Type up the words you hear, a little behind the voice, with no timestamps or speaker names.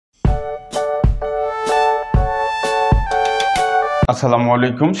আসসালামু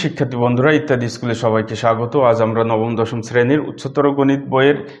আলাইকুম শিক্ষার্থী বন্ধুরা ইত্যাদি স্কুলে সবাইকে স্বাগত। আজ আমরা নবম দশম শ্রেণীর উচ্চতর গণিত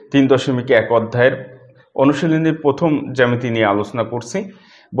বইয়ের ৩.১ অধ্যায়ের অনুশীলনীর প্রথম জ্যামিতি নিয়ে আলোচনা করছি।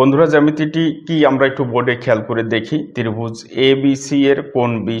 বন্ধুরা, জ্যামিতিটি কি আমরা একটু বোর্ডে খেয়াল করে দেখি। ত্রিভুজ এ বি সি এর কোণ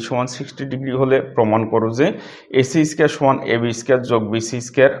বি সমান 60 ডিগ্রি হলে প্রমাণ করো যে এসি স্কয়ার সমান এবি স্কয়ার যোগ BC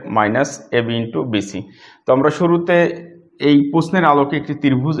square minus AB into BC. তো আমরা শুরুতে এই প্রশ্নের আলোকে একটি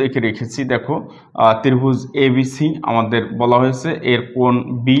ত্রিভুজ এঁকে রেখেছি। দেখো, ত্রিভুজ এবিসি আমাদের বলা হয়েছে এর কোণ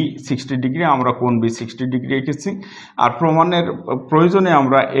বি 60 ডিগ্রি, আমরা কোণ বি 60 ডিগ্রি এঁকেছি। আর প্রমাণের প্রয়োজনে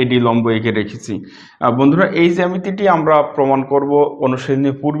আমরা এডি লম্ব এঁকে রেখেছি। বন্ধুরা, এই জ্যামিতিটি আমরা প্রমাণ করব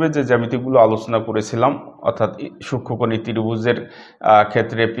অনুশীলনীর পূর্বে যে জ্যামিতিগুলো আলোচনা করেছিলাম, অর্থাৎ সূক্ষ্মকোণী ত্রিভুজের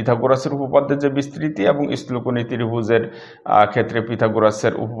ক্ষেত্রে পিথাগোরাসের উপপাদ্যের যে বিস্তৃতি এবং স্থূলকোণী ত্রিভুজের ক্ষেত্রে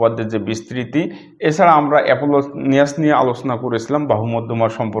পিথাগোরাসের উপপাদ্যের যে বিস্তৃতি। এছাড়া আমরা অ্যাপোলোনিয়াস নিয়ে আলোচনা করেছিলাম, বাহু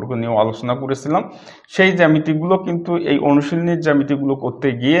মধ্যমার সম্পর্ক নিয়েও আলোচনা করেছিলাম। সেই জ্যামিতিগুলো কিন্তু এই অনুশীলনীর জ্যামিতিগুলো করতে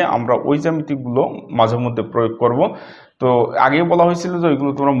গিয়ে আমরা ওই জ্যামিতিগুলো মাঝে মধ্যে প্রয়োগ করব। তো আগে বলা হয়েছিল যে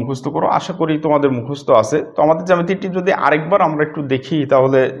ওইগুলো তোমরা মুখস্থ করো, আশা করি তোমাদের মুখস্থ আছে। তো আমাদের জ্যামিতিটি যদি আরেকবার আমরা একটু দেখি,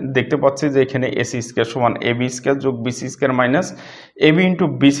 তাহলে দেখতে পাচ্ছি যে এখানে এসি স্কয়ার সমান এবি স্কয়ার যোগ BC square minus AB into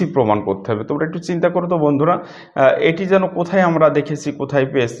BC প্রমাণ করতে হবে। তোমরা একটু চিন্তা করো তো বন্ধুরা, এটি যেন কোথায় আমরা দেখেছি, কোথায়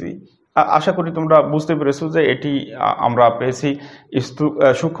পেয়েছি। আশা করি তোমরা বুঝতে পেরেছো যে এটি আমরা পেয়েছি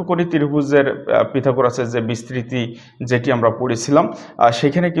সূক্ষ্মকোণী ত্রিভুজের পিথাগোরাসের যে বিস্তৃতি যেটি আমরা পড়েছিলাম,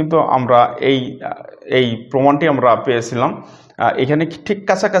 সেখানে কিন্তু আমরা এই প্রমাণটি আমরা পেয়েছিলাম। এখানে ঠিক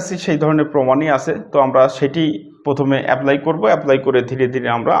কাছাকাছি সেই ধরনের প্রমাণই আছে। তো আমরা সেটি প্রথমে অ্যাপ্লাই করব, অ্যাপ্লাই করে ধীরে ধীরে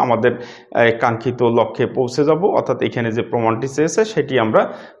আমরা আমাদের কাঙ্ক্ষিত লক্ষ্যে পৌঁছে যাব, অর্থাৎ এখানে যে প্রমাণটি চেয়েছে সেটি আমরা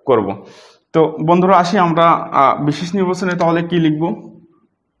করব। তো বন্ধুরা, আসি আমরা বিশেষ নির্বাচনে তাহলে কি লিখব।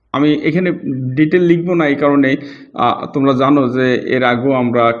 আমি এখানে ডিটেল লিখবো না, এই কারণে তোমরা জানো যে এর আগেও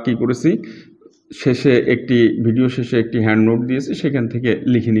আমরা কি করেছি, শেষে একটি ভিডিও শেষে একটি হ্যান্ড নোট দিয়েছি, সেখান থেকে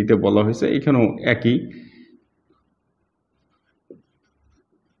লিখে নিতে বলা হয়েছে। এখানেও একই,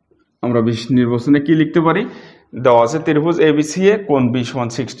 আমরা বিশেষ নির্বাচনে কি লিখতে পারি, দেওয়া আছে ত্রিভুজ এবিসি এ কোণ বি সমান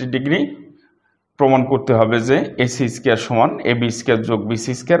 60 ডিগ্রি, প্রমাণ করতে হবে যে এসি স্কয়ার সমান এবি স্কয়ার যোগ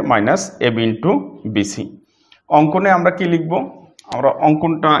BC square minus AB into BC. অঙ্কনে আমরা কি লিখব, আমরা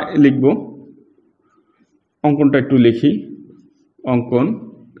অঙ্কনটা লিখব, অঙ্কনটা একটু লিখি। অঙ্কন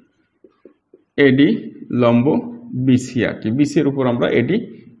এডি লম্ব বিসি আঁকি, বিসি এর উপর আমরা এডি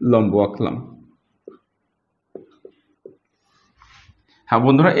লম্ব আঁকলাম। হ্যাঁ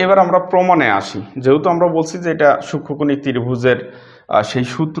বন্ধুরা, এবার আমরা প্রমাণে আসি। যেহেতু আমরা বলছি যে এটা সূক্ষ্মকোণী ত্রিভুজের সেই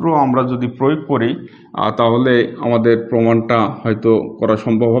সূত্র আমরা যদি প্রয়োগ করি, তাহলে আমাদের প্রমাণটা হয়তো করা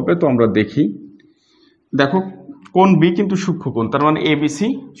সম্ভব হবে। তো আমরা দেখি। দেখো, কোণ বি কিন্তু সূক্ষ্মকোণ, তার মানে এবিসি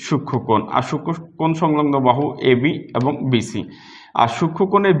সূক্ষ্মকোণ, আর সূক্ষ্মকোণ সংলগ্ন বাহু এবি এবং বিসি, আর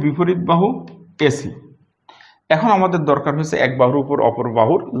সূক্ষ্মকোণের বিপরীত বাহু এসি। এখন আমাদের দরকার হয়েছে এক বাহুর উপর অপর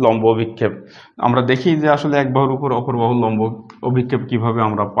বাহুর লম্ব অভিক্ষেপ। আমরা দেখি যে আসলে এক বাহুর উপর অপর বাহুর লম্ব অভিক্ষেপ কিভাবে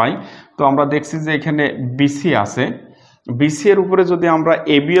আমরা পাই। তো আমরা দেখছি যে এখানে বিসি আছে, বিসি এর উপরে যদি আমরা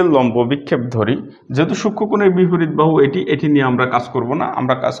এবি এর লম্ব বিক্ষেপ ধরি, যেহেতু সূক্ষ্মকোণের বিপরীত বাহু এটি নিয়ে আমরা কাজ করব না,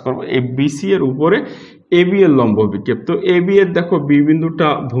 আমরা কাজ করব এই বিসি এর উপরে এবি এর লম্ব বিক্ষেপ। তো এবি এর দেখো বি বিন্দুটা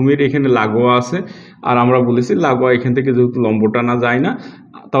ভূমির এখানে লাগোয়া আছে, আর আমরা বলেছি লাগোয়া এখান থেকে যেহেতু লম্ব টানা যায় না,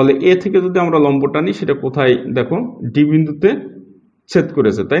 তাহলে এ থেকে যদি আমরা লম্ব টানি, সেটা কোথায় দেখো ডি বিন্দুতে ছেদ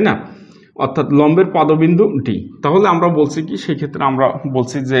করেছে, তাই না, অর্থাৎ লম্বের পাদবিন্দু ডি। তাহলে আমরা বলছি কি, সেই ক্ষেত্রে আমরা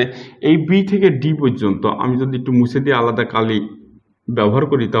বলছি যে এই বি থেকে ডি পর্যন্ত, আমি যদি একটু মুছে দিয়ে আলাদা কালি ব্যবহার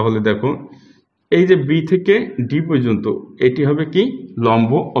করি, তাহলে দেখো এই যে বি থেকে ডি পর্যন্ত এটি হবে কি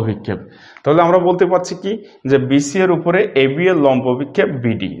লম্ব অভিক্ষেপ। তাহলে আমরা বলতে পারছি কি যে বিসি এর উপরে এবি এর লম্ব অভিক্ষেপ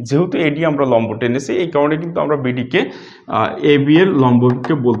বিডি। যেহেতু এডি আমরা লম্ব টেনেছি, এই কারণে কিন্তু আমরা বিডিকে এবি এর লম্ব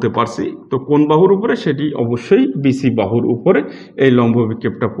অভিক্ষেপ বলতে পারছি। তো কোন বাহুর উপরে, সেটি অবশ্যই বিসি বাহুর উপরে এই লম্ব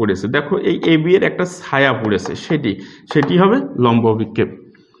অভিক্ষেপটা পড়েছে। দেখো এই এবি এর একটা ছায়া পড়েছে, সেটি হবে লম্ব অভিক্ষেপ।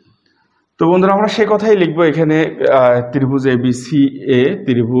 তো বন্ধুরা, আমরা সে কথাই লিখবো এখানে। ত্রিভুজ এবিসি এ,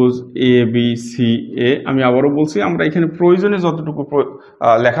 ত্রিভুজ এ বি সি এ, আমি আবারও বলছি, আমরা এখানে প্রয়োজনে যতটুকু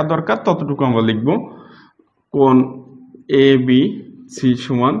লেখা দরকার ততটুকু আমরা লিখব। কোণ এ বি সি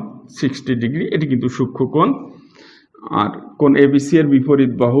সমান 60 ডিগ্রি, এটি কিন্তু সূক্ষ্মকোণ। আর কোণ এবিসি এর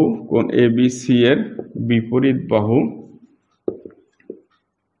বিপরীত বাহু, কোণ এবিসি এর বিপরীত বাহু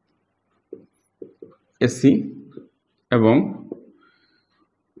এসি, এবং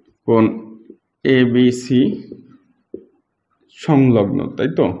কোণ এবিসি সংলগ্ন, তাই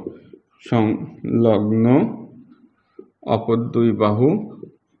তো, সংলগ্ন অপর দুই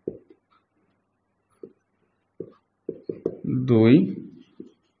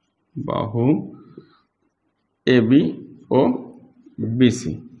বাহু এবি ও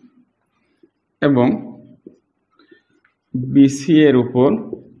বিসি, এবং বিসি এর উপর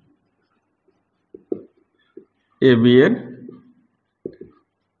এবি এর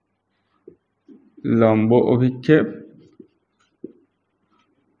লম্ব অভিক্ষেপ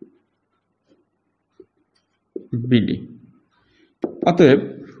বিডি। অতএব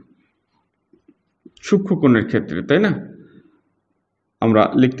সূক্ষ্মকোণের ক্ষেত্রে, তাই না, আমরা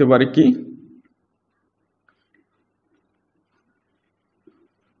লিখতে পারি কি,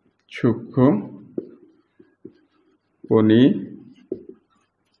 সূক্ষ্মকোণী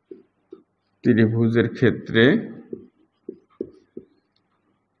ত্রিভুজের ক্ষেত্রে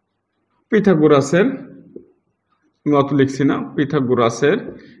পিথাগোরাসের, আমি অত লিখছি না, পিথাগোরাসের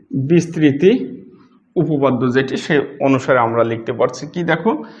বিস্তৃতি উপপাদ্য যেটি, সেই অনুসারে আমরা লিখতে পারছি কি,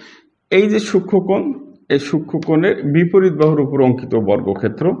 দেখো এই যে সূক্ষ্মকোণ, এই সূক্ষ্মকোণের বিপরীত বাহুর উপর অঙ্কিত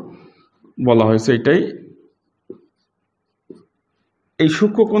বর্গক্ষেত্র বলা হয়েছে এটাই। এই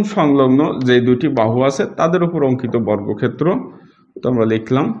সূক্ষ্মকোণ সংলগ্ন যে দুটি বাহু আছে তাদের উপর অঙ্কিত বর্গক্ষেত্র, তো আমরা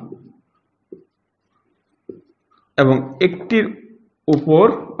লিখলাম, এবং একটির উপর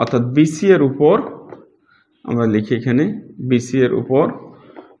অর্থাৎ বিসি এর উপর, আমরা লিখি এখানে বিসি এর উপর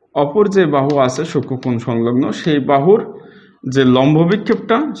অপর যে বাহু আছে সূক্ষ্মকোণ সংলগ্ন, সেই বাহুর যে লম্ব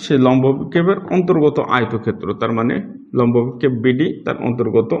বিক্ষেপটা, সেই লম্ব বিক্ষেপের অন্তর্গত আয়তক্ষেত্র, তার মানে লম্ব বিক্ষেপ বিডি তার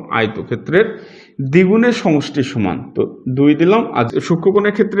অন্তর্গত আয়তক্ষেত্রের দ্বিগুণের সমষ্টি সমান। তো 2 দিলাম। আর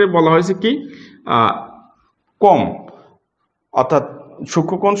সূক্ষ্মকোণের ক্ষেত্রে বলা হয়েছে কি, কম, অর্থাৎ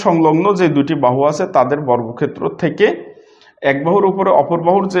সূক্ষ্মকোণ সংলগ্ন যে দুটি বাহু আছে তাদের বর্গক্ষেত্র থেকে এক বাহুর উপরে অপর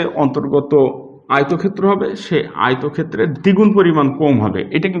বাহুর যে অন্তর্গত আয়তক্ষেত্র হবে, সে আয়তক্ষেত্রের দ্বিগুণ পরিমাণ কম হবে।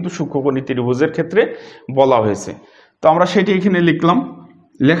 এটা কিন্তু সূক্ষ্মকোণী ত্রিভুজের ক্ষেত্রে বলা হয়েছে। তো আমরা সেটি এখানে লিখলাম।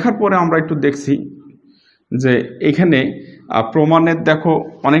 লেখার পরে আমরা একটু দেখছি যে এখানে প্রমাণের দেখো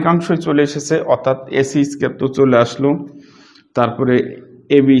অনেকাংশই চলে এসেছে, অর্থাৎ এসি স্কয়ার তো চলে আসলো, তারপরে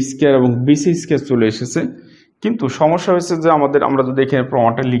এবি স্কয়ার এবং বিসি স্কয়ার চলে এসেছে। কিন্তু সমস্যা হয়েছে যে আমরা যদি এখানে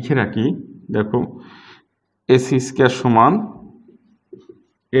প্রমাণটা লিখে রাখি, দেখো এসি স্কয়ার সমান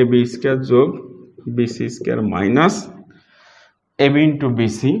এবি স্কয়ার যোগ BC square minus AB into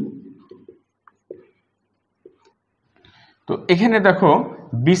BC. তো এখানে দেখো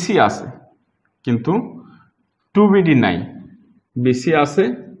বিসি আছে কিন্তু 2বিডি নাই, বিসি আছে,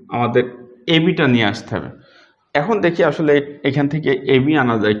 আমাদের এবিটা নিয়ে আসতে হবে। এখন দেখি আসলে এখান থেকে এবি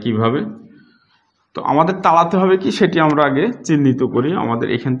আনা যায় কিভাবে। তো আমাদের তাড়াতে হবে কি, সেটি আমরা আগে চিহ্নিত করি। আমাদের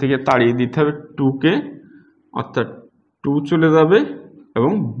এখান থেকে তাড়িয়ে দিতে হবে 2কে, অর্থাৎ 2 চলে যাবে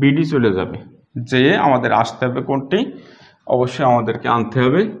এবং বিডি চলে যাবে, যে আমাদের আসতে হবে কোনটি, অবশ্যই আমাদেরকে আনতে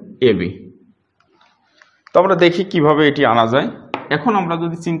হবে এবি। তো আমরা দেখি কিভাবে এটি আনা যায়। এখন আমরা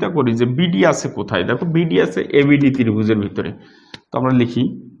যদি চিন্তা করি যে বিডি আছে কোথায়, দেখো বিডি আছে এবিডি ত্রিভুজের ভিতরে। তো আমরা লিখি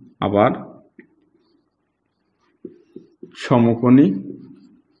আবার সমকোণী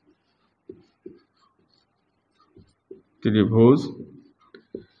ত্রিভুজ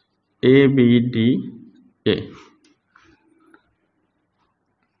এবিডি এ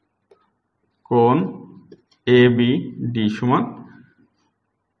কোণ এবিডি সমান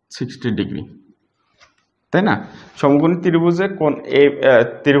 60 ডিগ্রি, তাই না। সমকোণী ত্রিভুজে কোণ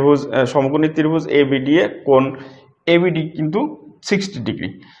সমকোণী ত্রিভুজ এবিডি এ কোণ এবিডি কিন্তু 60 ডিগ্রি।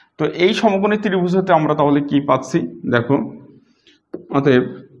 তো এই সমকোণী ত্রিভুজ হতে আমরা তাহলে কি পাচ্ছি, দেখো অতএব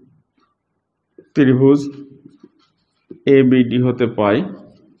ত্রিভুজ এবিডি হতে পাই,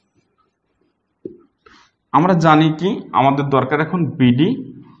 আমরা জানি কি আমাদের দরকার এখন বিডি,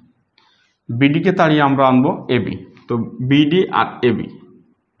 বিডিকে তাড়িয়ে আমরা আনবো এবি। তো বিডি আর এবি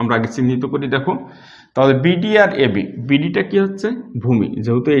আমরা আগে চিহ্নিত করি। দেখো তাহলে বিডি আর এবি, বিডিটা কি হচ্ছে ভূমি,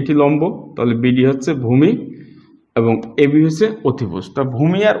 যেহেতু এটি লম্ব তাহলে বিডি হচ্ছে ভূমি এবং এবি হচ্ছে অতিভুজ। তা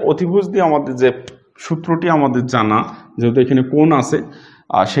ভূমি আর অতিভুজ দিয়ে আমাদের যে সূত্রটি আমাদের জানা, যেহেতু এখানে কোণ আছে,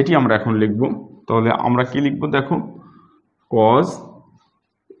 সেটি আমরা এখন লিখব। তাহলে আমরা কি লিখব, দেখো cos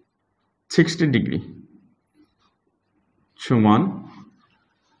 60 ডিগ্রি সমান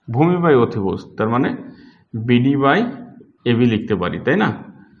ভূমি বাই অতিভুজ, তার মানে বিডি বাই এবি লিখতে পারি, তাই না।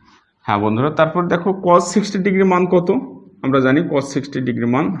 হ্যাঁ বন্ধুরা, তারপর দেখো cos 60 ডিগ্রি মান কত, আমরা জানি cos 60 ডিগ্রি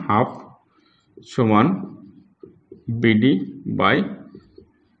মান হাফ সমান বিডি বাই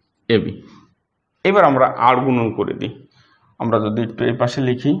এবি। এবার আমরা আর গুণন করে দিই। আমরা যদি একটু এই পাশে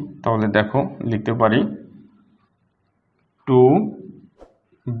লিখি তাহলে দেখো লিখতে পারি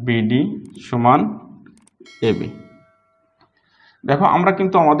 2বিডি সমান এবি। দেখো আমরা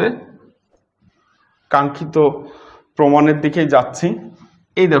কিন্তু আমাদের কাঙ্ক্ষিত প্রমাণের দিকে যাচ্ছি।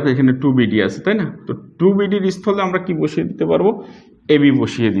 এই দেখো এখানে 2বিডি আছে, তাই না। তো 2বিডির স্থলে আমরা কি বসিয়ে দিতে পারবো, এবি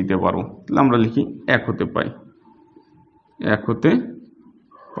বসিয়ে দিতে পারবো। তাহলে আমরা লিখি 1 হতে পাই, 1 হতে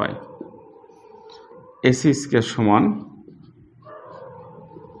পাই এসি স্কয়ার সমান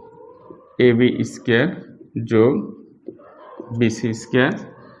এবি স্কয়ার যোগ বিসি স্কোয়ার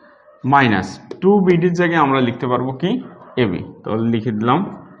মাইনাস 2BDর জায়গায় আমরা লিখতে পারবো কি এবি, তাহলে লিখে দিলাম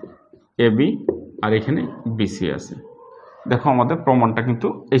এবি আর এখানে বিসি আছে। দেখো আমাদের প্রমাণটা কিন্তু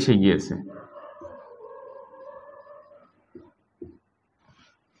এসে গিয়েছে।